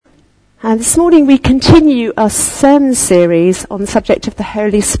And this morning we continue our sermon series on the subject of the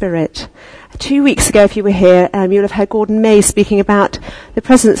Holy Spirit. 2 weeks ago, if you were here, you'll have heard Gordon May speaking about the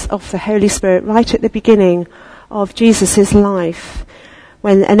presence of the Holy Spirit right at the beginning of Jesus' life,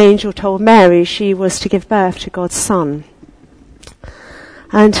 when an angel told Mary she was to give birth to God's Son.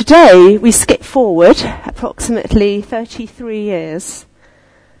 And today we skip forward approximately 33 years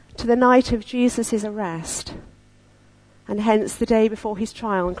to the night of Jesus' arrest, and hence the day before his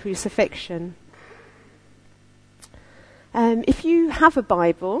trial and crucifixion. If you have a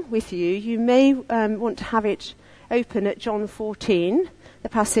Bible with you, you may want to have it open at John 14, the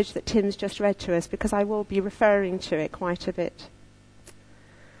passage that Tim's just read to us, because I will be referring to it quite a bit.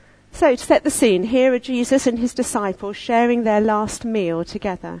 So, to set the scene, here are Jesus and his disciples sharing their last meal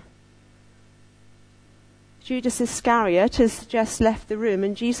together. Judas Iscariot has just left the room,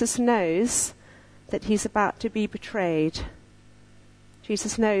 and Jesus knows that he's about to be betrayed.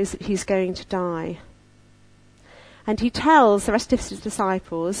 Jesus knows that he's going to die. And he tells the rest of his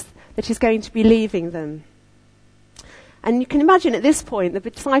disciples that he's going to be leaving them. And you can imagine at this point the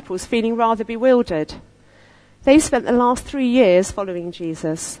disciples feeling rather bewildered. They spent the last 3 years following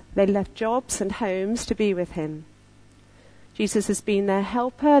Jesus. They left jobs and homes to be with him. Jesus has been their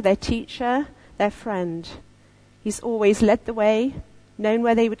helper, their teacher, their friend. He's always led the way, known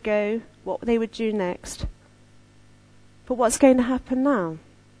where they would go, what they would do next. But what's going to happen now?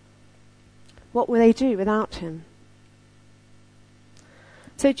 What will they do without him?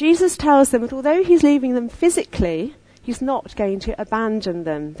 So Jesus tells them that although he's leaving them physically, he's not going to abandon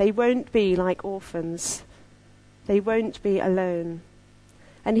them. They won't be like orphans. They won't be alone.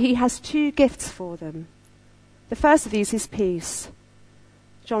 And he has 2 gifts for them. The first of these is peace.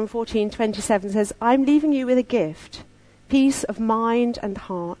 John 14:27 says, "I'm leaving you with a gift, peace of mind and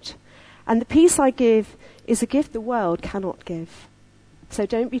heart. And the peace I give is a gift the world cannot give. So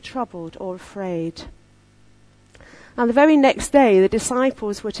don't be troubled or afraid." And the very next day, the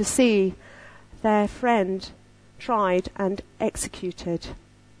disciples were to see their friend tried and executed.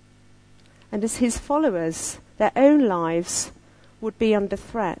 And as his followers, their own lives would be under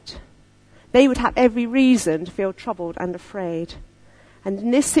threat. They would have every reason to feel troubled and afraid. And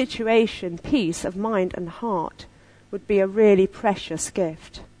in this situation, peace of mind and heart would be a really precious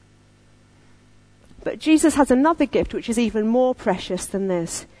gift. But Jesus has another gift which is even more precious than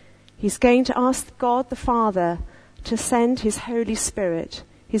this. He's going to ask God the Father to send his Holy Spirit,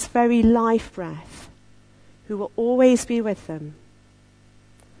 his very life breath, who will always be with them.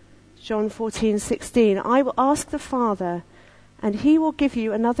 John 14:16, "I will ask the Father, and he will give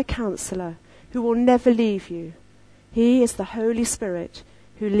you another counselor who will never leave you. He is the Holy Spirit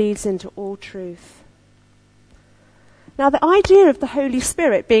who leads into all truth." Now, the idea of the Holy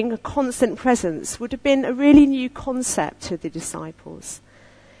Spirit being a constant presence would have been a really new concept to the disciples.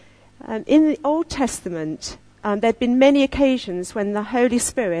 In the Old Testament, there had been many occasions when the Holy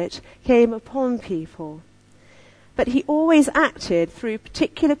Spirit came upon people. But he always acted through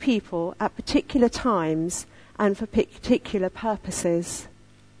particular people at particular times and for particular purposes.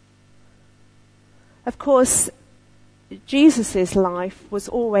 Of course, Jesus' life was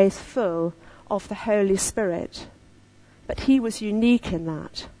always full of the Holy Spirit. But he was unique in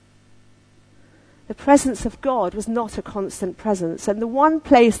that. The presence of God was not a constant presence, and the one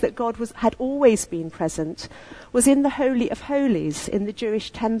place that God had always been present was in the Holy of Holies, in the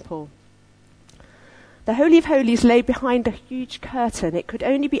Jewish temple. The Holy of Holies lay behind a huge curtain. It could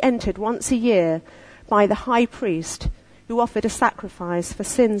only be entered once a year by the high priest, who offered a sacrifice for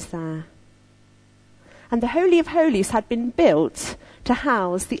sins there. And the Holy of Holies had been built to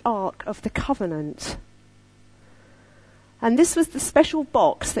house the Ark of the Covenant. And this was the special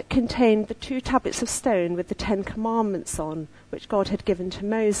box that contained the 2 tablets of stone with the 10 commandments on, which God had given to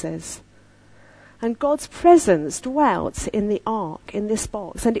Moses. And God's presence dwelt in the ark, in this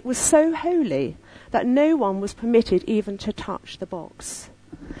box, and it was so holy that no one was permitted even to touch the box.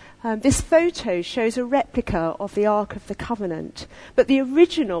 This photo shows a replica of the Ark of the Covenant, but the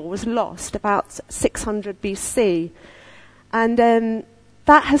original was lost about 600 BC, and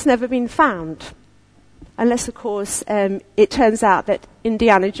that has never been found. Unless, of course, it turns out that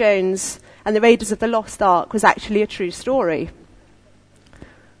Indiana Jones and the Raiders of the Lost Ark was actually a true story.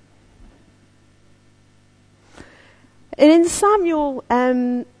 And in Samuel,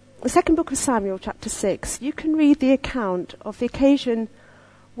 the second book of Samuel, chapter 6, you can read the account of the occasion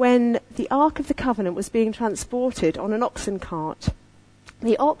when the Ark of the Covenant was being transported on an oxen cart.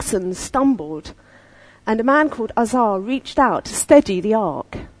 The oxen stumbled, and a man called Uzzah reached out to steady the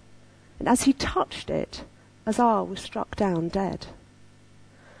ark. And as he touched it, Uzzah was struck down dead.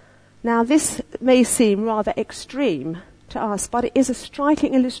 Now, this may seem rather extreme to us, but it is a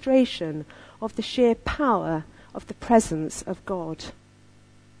striking illustration of the sheer power of the presence of God.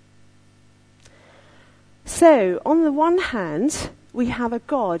 So, on the one hand, we have a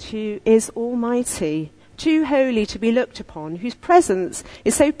God who is almighty, too holy to be looked upon, whose presence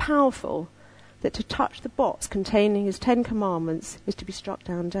is so powerful that to touch the box containing his 10 Commandments is to be struck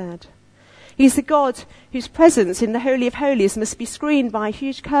down dead. He's the God whose presence in the Holy of Holies must be screened by a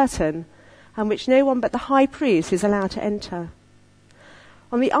huge curtain, and which no one but the high priest is allowed to enter.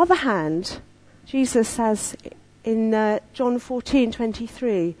 On the other hand, Jesus says in John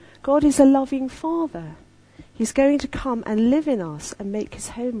 14:23, God is a loving Father. He's going to come and live in us and make his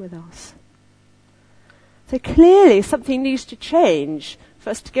home with us. So clearly something needs to change for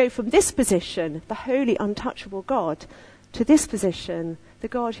us to go from this position, the holy, untouchable God, to this position, the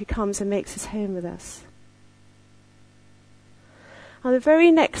God who comes and makes his home with us. On the very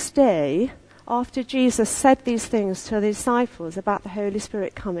next day, after Jesus said these things to the disciples about the Holy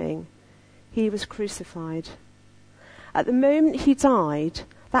Spirit coming, he was crucified. At the moment he died,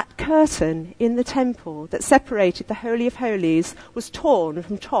 that curtain in the temple that separated the Holy of Holies was torn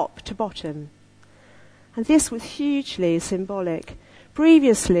from top to bottom. And this was hugely symbolic.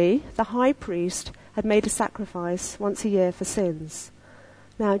 Previously, the high priest had made a sacrifice once a year for sins.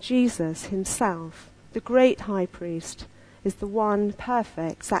 Now Jesus himself, the great high priest, is the one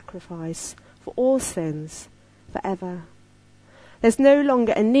perfect sacrifice for all sins forever. There's no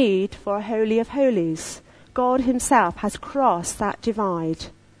longer a need for a Holy of Holies. God himself has crossed that divide.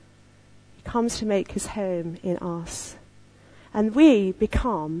 He comes to make his home in us. And we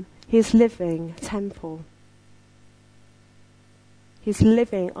become his living temple. His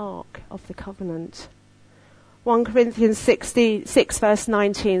living ark of the covenant. 1 Corinthians 6 verse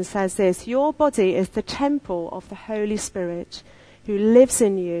 19 says this, your body is the temple of the Holy Spirit who lives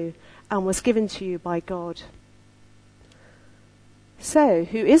in you and was given to you by God. So,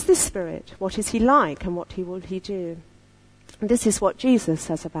 who is this Spirit? What is he like and what will he do? And this is what Jesus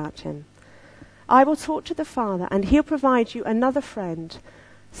says about him. I will talk to the Father and he'll provide you another friend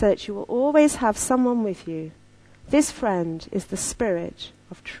so that you will always have someone with you. This friend is the Spirit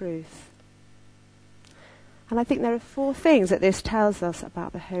of truth. And I think there are 4 things that this tells us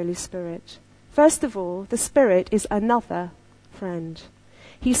about the Holy Spirit. First of all, the Spirit is another friend.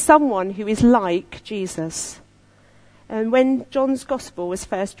 He's someone who is like Jesus. And when John's Gospel was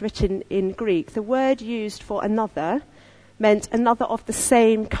first written in Greek, the word used for another meant another of the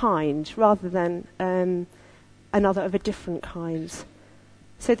same kind rather than another of a different kind.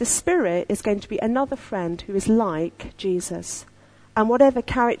 So the Spirit is going to be another friend who is like Jesus. And whatever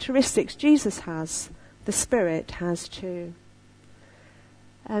characteristics Jesus has, the Spirit has too.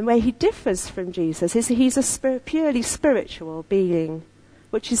 And where he differs from Jesus is he's a purely spiritual being,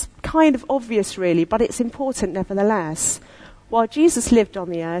 which is kind of obvious really, but it's important nevertheless. While Jesus lived on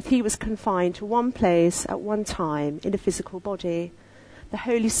the earth, he was confined to one place at one time in a physical body. The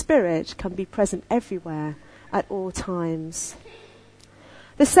Holy Spirit can be present everywhere at all times.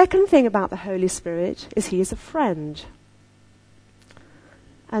 The second thing about the Holy Spirit is he is a friend.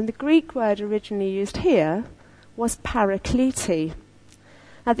 And the Greek word originally used here was paraklete.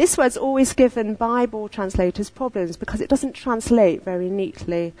 Now this word's always given Bible translators problems because it doesn't translate very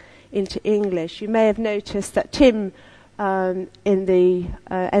neatly into English. You may have noticed that Tim in the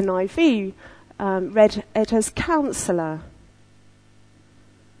NIV read it as counsellor.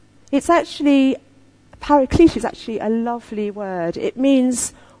 It's actually, paraklete is actually a lovely word. It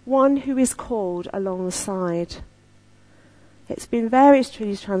means one who is called alongside. It's been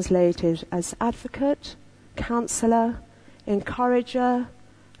variously translated as advocate, counsellor, encourager,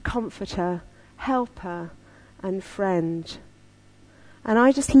 comforter, helper, and friend. And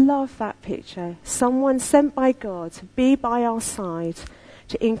I just love that picture. Someone sent by God to be by our side,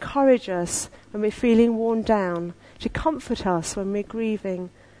 to encourage us when we're feeling worn down, to comfort us when we're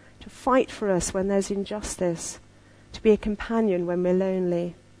grieving, to fight for us when there's injustice, to be a companion when we're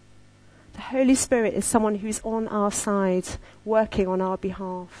lonely. The Holy Spirit is someone who's on our side, working on our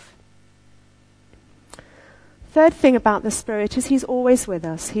behalf. Third thing about the Spirit is he's always with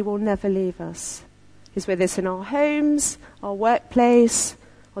us. He will never leave us. He's with us in our homes, our workplace,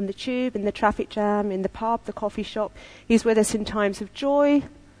 on the tube, in the traffic jam, in the pub, the coffee shop. He's with us in times of joy,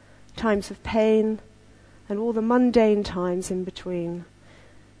 times of pain, and all the mundane times in between.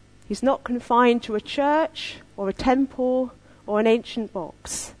 He's not confined to a church or a temple or an ancient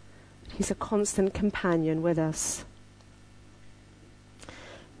box. He's a constant companion with us.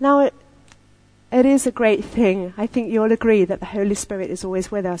 Now, it is a great thing. I think you'll agree that the Holy Spirit is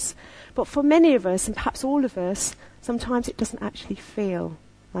always with us. But for many of us, and perhaps all of us, sometimes it doesn't actually feel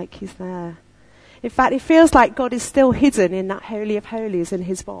like he's there. In fact, it feels like God is still hidden in that Holy of Holies in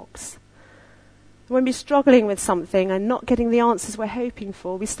his box. When we're struggling with something and not getting the answers we're hoping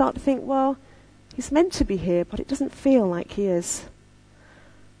for, we start to think, well, he's meant to be here, but it doesn't feel like he is.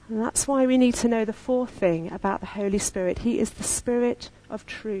 And that's why we need to know the fourth thing about the Holy Spirit. He is the Spirit of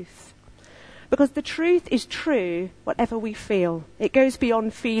truth. Because the truth is true, whatever we feel. It goes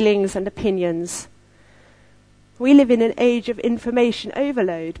beyond feelings and opinions. We live in an age of information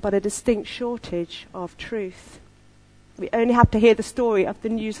overload, but a distinct shortage of truth. We only have to hear the story of the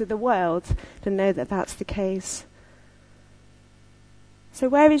news of the world to know that that's the case. So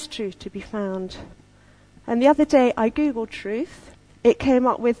where is truth to be found? And the other day I googled truth. It came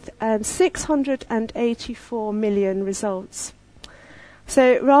up with 684 million results.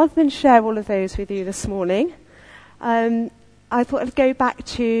 So rather than share all of those with you this morning, I thought I'd go back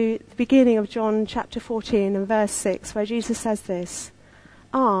to the beginning of John chapter 14 and verse 6, where Jesus says this: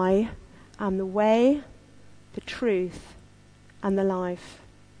 I am the way, the truth, and the life.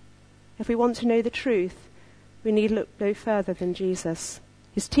 If we want to know the truth, we need look no further than Jesus.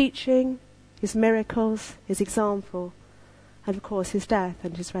 His teaching, his miracles, his example, and of course his death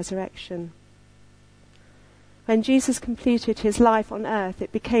and his resurrection. When Jesus completed his life on earth,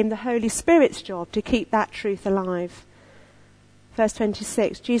 it became the Holy Spirit's job to keep that truth alive. Verse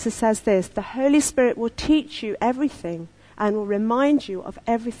 26, Jesus says this: the Holy Spirit will teach you everything and will remind you of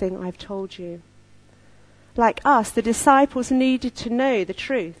everything I've told you. Like us, the disciples needed to know the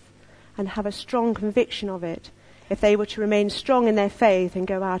truth and have a strong conviction of it if they were to remain strong in their faith and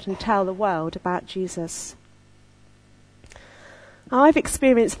go out and tell the world about Jesus. I've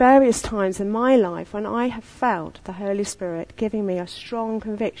experienced various times in my life when I have felt the Holy Spirit giving me a strong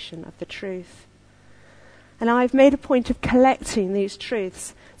conviction of the truth. And I've made a point of collecting these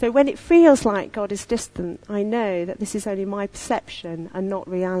truths. So when it feels like God is distant, I know that this is only my perception and not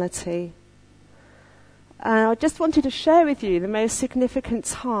reality. I just wanted to share with you the most significant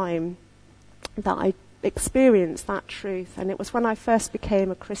time that I experienced that truth, and it was when I first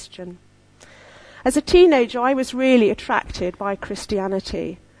became a Christian. As a teenager, I was really attracted by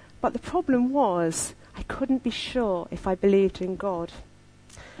Christianity, but the problem was I couldn't be sure if I believed in God.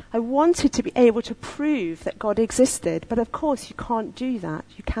 I wanted to be able to prove that God existed, but of course you can't do that.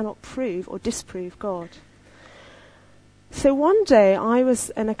 You cannot prove or disprove God. So one day I was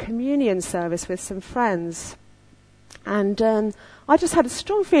in a communion service with some friends, and I just had a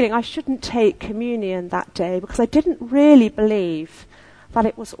strong feeling I shouldn't take communion that day because I didn't really believe that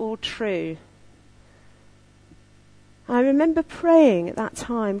it was all true. I remember praying at that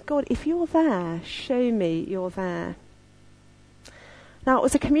time, God, if you're there, show me you're there. Now, it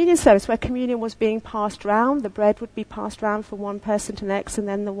was a communion service where communion was being passed round. The bread would be passed round from one person to the next, and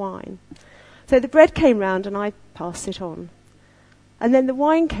then the wine. So the bread came round, and I passed it on. And then the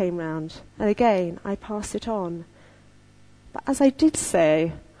wine came round, and again, I passed it on. But as I did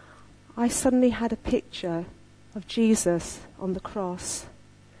so, I suddenly had a picture of Jesus on the cross.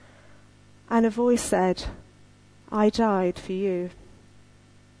 And a voice said, I died for you.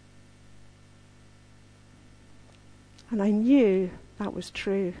 And I knew that was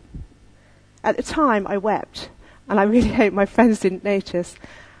true. At the time, I wept, and I really hope my friends didn't notice.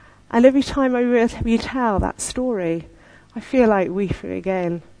 And every time I retell that story, I feel like weeping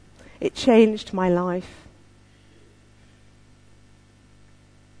again. It changed my life.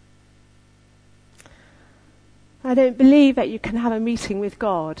 I don't believe that you can have a meeting with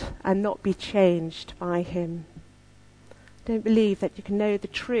God and not be changed by him. I don't believe that you can know the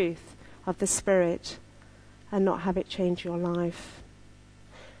truth of the Spirit and not have it change your life.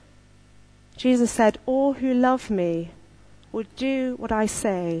 Jesus said, all who love me will do what I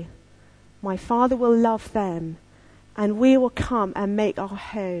say. My Father will love them, and we will come and make our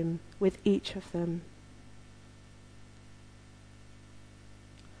home with each of them.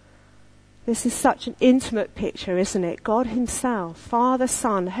 This is such an intimate picture, isn't it? God himself, Father,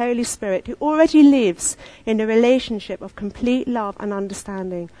 Son, Holy Spirit, who already lives in a relationship of complete love and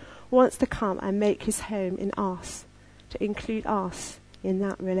understanding, wants to come and make his home in us, to include us in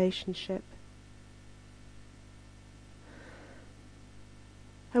that relationship.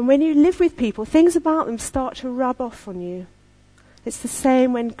 And when you live with people, things about them start to rub off on you. It's the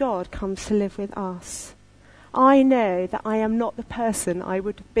same when God comes to live with us. I know that I am not the person I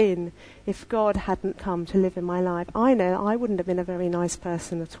would have been if God hadn't come to live in my life. I know I wouldn't have been a very nice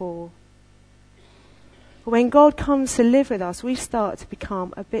person at all. But when God comes to live with us, we start to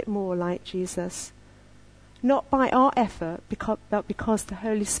become a bit more like Jesus. Not by our effort, but because the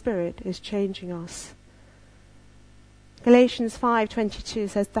Holy Spirit is changing us. Galatians 5:22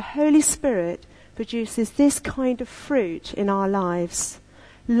 says, the Holy Spirit produces this kind of fruit in our lives: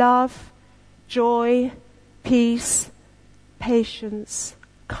 love, joy, peace, patience,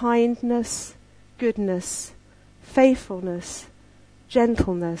 kindness, goodness, faithfulness,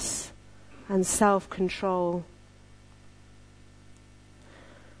 gentleness, and self-control.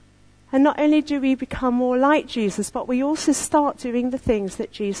 And not only do we become more like Jesus, but we also start doing the things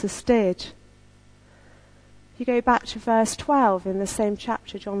that Jesus did. You go back to verse 12 in the same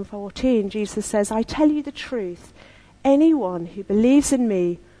chapter, John 14, Jesus says, "I tell you the truth, anyone who believes in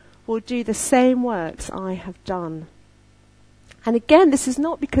me will do the same works I have done." And again, this is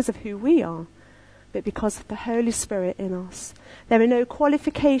not because of who we are, but because of the Holy Spirit in us. There are no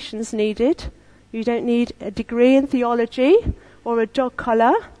qualifications needed. You don't need a degree in theology or a dog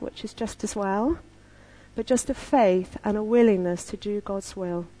collar, which is just as well, but just a faith and a willingness to do God's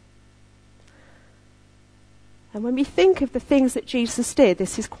will. And when we think of the things that Jesus did,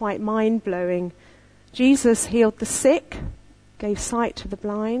 this is quite mind-blowing. Jesus healed the sick, gave sight to the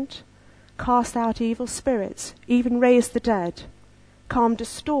blind, cast out evil spirits, even raised the dead, calmed a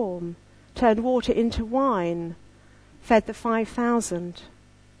storm, turned water into wine, fed the 5,000.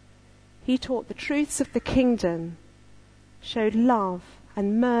 He taught the truths of the kingdom, showed love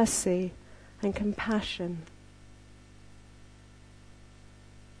and mercy and compassion.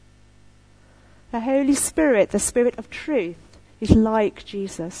 The Holy Spirit, the Spirit of truth, is like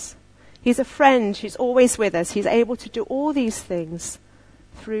Jesus. He's a friend who's always with us. He's able to do all these things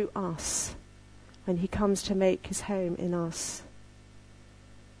through us when he comes to make his home in us.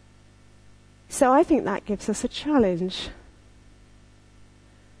 So I think that gives us a challenge.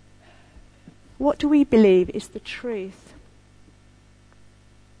 What do we believe is the truth?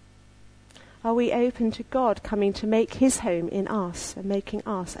 Are we open to God coming to make his home in us and making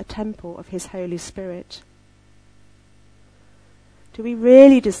us a temple of his Holy Spirit? Do we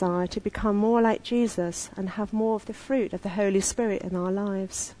really desire to become more like Jesus and have more of the fruit of the Holy Spirit in our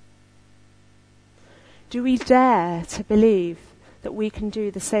lives? Do we dare to believe that we can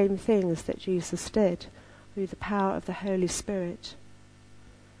do the same things that Jesus did through the power of the Holy Spirit?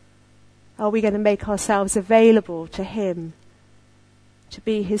 Are we going to make ourselves available to him, to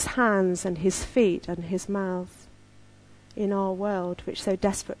be his hands and his feet and his mouth in our world, which so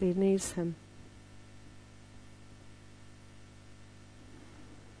desperately needs him?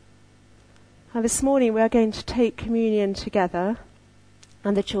 Now this morning we are going to take communion together,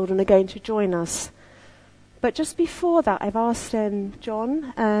 and the children are going to join us. But just before that, I've asked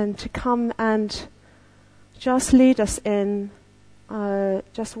John to come and just lead us in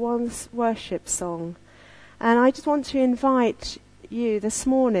just one worship song. And I just want to invite you this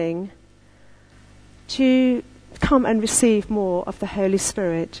morning to come and receive more of the Holy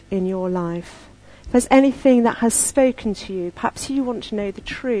Spirit in your life. If there's anything that has spoken to you, perhaps you want to know the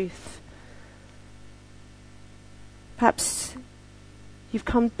truth. Perhaps you've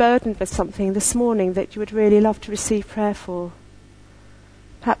come burdened with something this morning that you would really love to receive prayer for.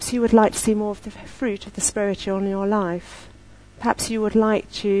 Perhaps you would like to see more of the fruit of the Spirit in your life. Perhaps you would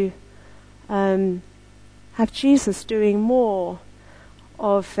like to have Jesus doing more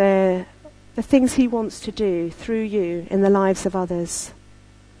of the things he wants to do through you in the lives of others.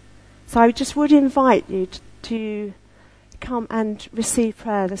 So I just would invite you to come and receive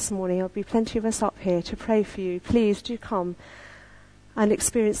prayer this morning. There'll be plenty of us up here to pray for you. Please do come and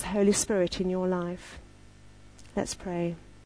experience the Holy Spirit in your life. Let's pray.